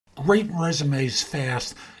Great Resumes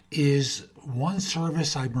Fast is one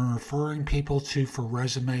service I've been referring people to for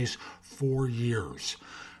resumes for years.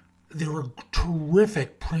 They're a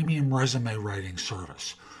terrific premium resume writing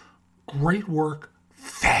service. Great work,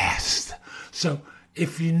 fast. So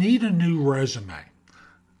if you need a new resume,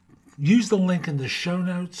 use the link in the show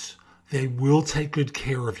notes. They will take good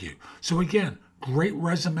care of you. So again, Great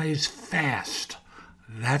Resumes Fast.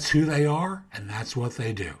 That's who they are, and that's what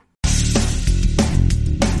they do.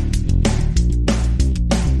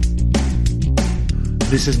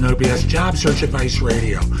 This is No BS Job Search Advice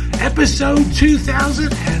Radio, episode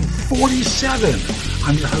 2047.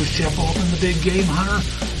 I'm your host, Jeff Altman, the Big Game Hunter,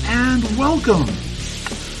 and welcome.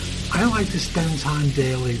 I like to spend time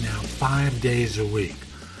daily now, 5 days a week.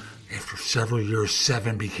 After several years,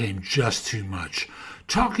 7 became just too much.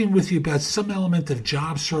 Talking with you about some element of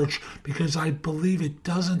job search because I believe it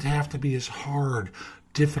doesn't have to be as hard,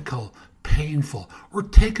 difficult, painful, or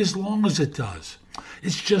take as long as it does.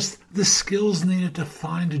 It's just the skills needed to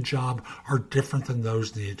find a job are different than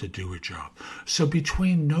those needed to do a job. So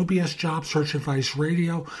between No BS Job Search Advice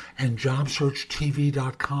Radio and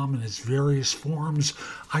JobSearchTV.com and its various forms,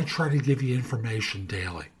 I try to give you information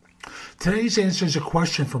daily. Today's answer is a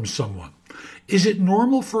question from someone. Is it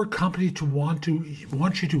normal for a company to want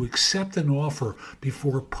you to accept an offer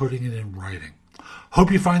before putting it in writing?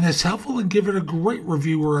 Hope you find this helpful and give it a great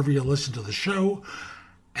review wherever you listen to the show.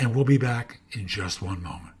 And we'll be back in just one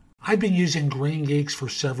moment. I've been using Green Geeks for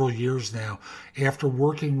several years now after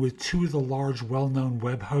working with 2 of the large well-known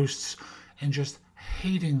web hosts and just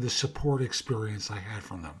hating the support experience I had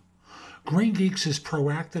from them. Green Geeks is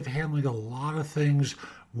proactive, handling a lot of things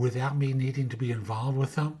without me needing to be involved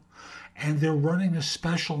with them. And they're running a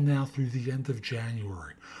special now through the end of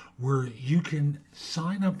January where you can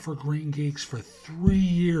sign up for Green Geeks for 3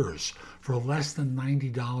 years for less than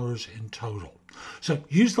 $90 in total. So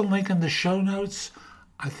use the link in the show notes.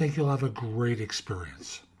 I think you'll have a great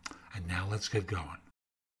experience. And now let's get going.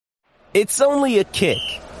 It's only a kick,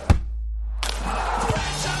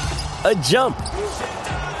 a jump,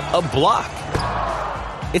 a block.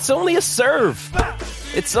 It's only a serve.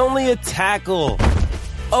 It's only a tackle,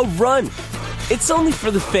 a run. It's only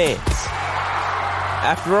for the fans.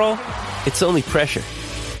 After all, it's only pressure.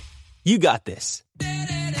 You got this.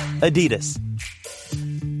 Adidas.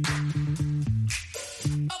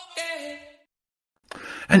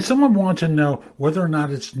 And someone wants to know whether or not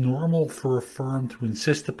it's normal for a firm to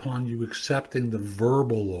insist upon you accepting the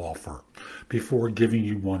verbal offer before giving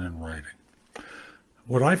you one in writing.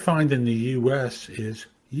 What I find in the U.S. is,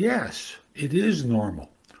 yes, it is normal.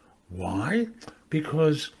 Why?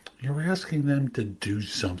 Because you're asking them to do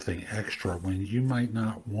something extra when you might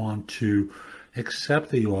not want to accept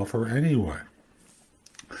the offer anyway.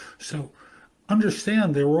 So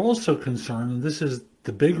understand they were also concerned, and this is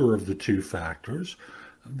the bigger of the 2 factors,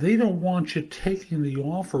 they don't want you taking the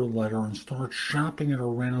offer letter and start shopping it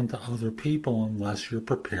around to other people unless you're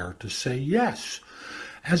prepared to say yes.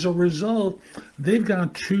 As a result, they've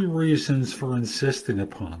got 2 reasons for insisting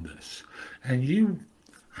upon this. And you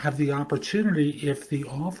have the opportunity, if the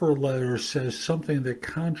offer letter says something that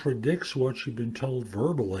contradicts what you've been told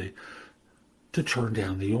verbally, to turn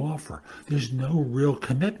down the offer. There's no real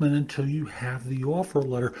commitment until you have the offer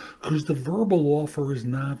letter because the verbal offer is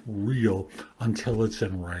not real until it's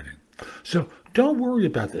in writing. So don't worry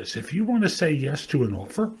about this. If you want to say yes to an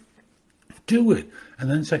offer, do it. And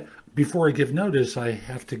then say, before I give notice, I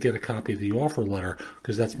have to get a copy of the offer letter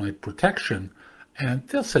because that's my protection. And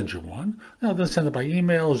they'll send you one. Now, they'll send it by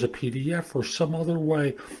email as a PDF or some other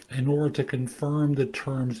way in order to confirm the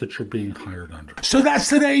terms that you're being hired under. So that's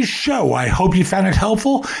today's show. I hope you found it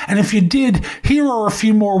helpful. And if you did, here are a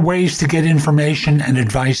few more ways to get information and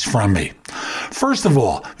advice from me. First of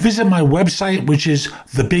all, visit my website, which is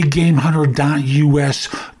thebiggamehunter.us.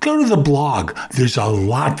 Go to the blog. There's a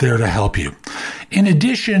lot there to help you. In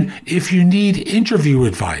addition, if you need interview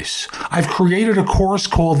advice, I've created a course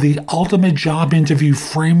called the Ultimate Job Interview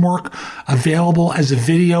Framework, available as a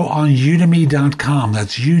video on udemy.com.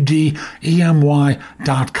 That's udemy.com,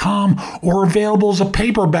 or available as a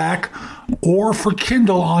paperback or for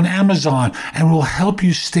Kindle on Amazon, and will help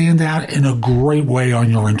you stand out in a great way on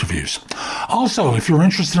your interviews. Also, if you're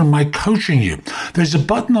interested in my coaching you, there's a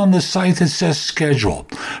button on the site that says schedule.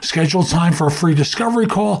 Schedule time for a free discovery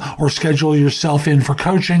call or schedule yourself in for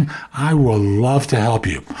coaching. I will love to help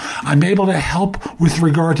you. I'm able to help with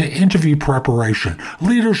regard to interview preparation,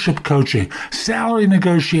 leadership coaching, salary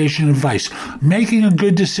negotiation advice, making a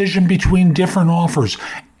good decision between different offers,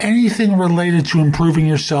 anything related to improving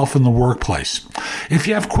yourself in the workplace. If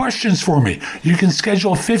you have questions for me, you can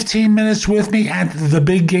schedule 15 minutes with me at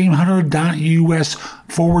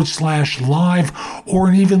thebiggamehunter.us/live, or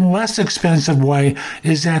an even less expensive way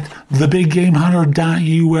is at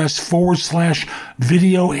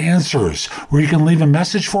thebiggamehunter.us/video answers, where you can leave a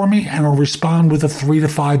message for me and I'll respond with a 3 to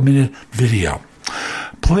 5 minute video.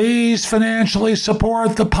 Please financially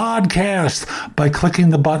support the podcast by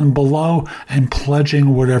clicking the button below and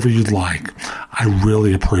pledging whatever you'd like. I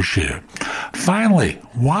really appreciate it. Finally,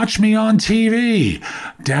 watch me on TV.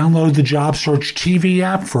 Download the JobSearch TV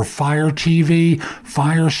app for Fire TV,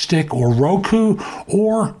 Fire Stick, or Roku,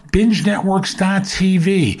 or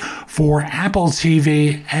BingeNetworks.tv for Apple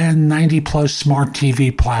TV and 90-plus smart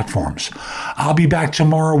TV platforms. I'll be back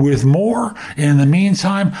tomorrow with more. In the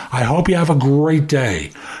meantime, I hope you have a great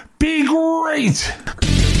day. Be great!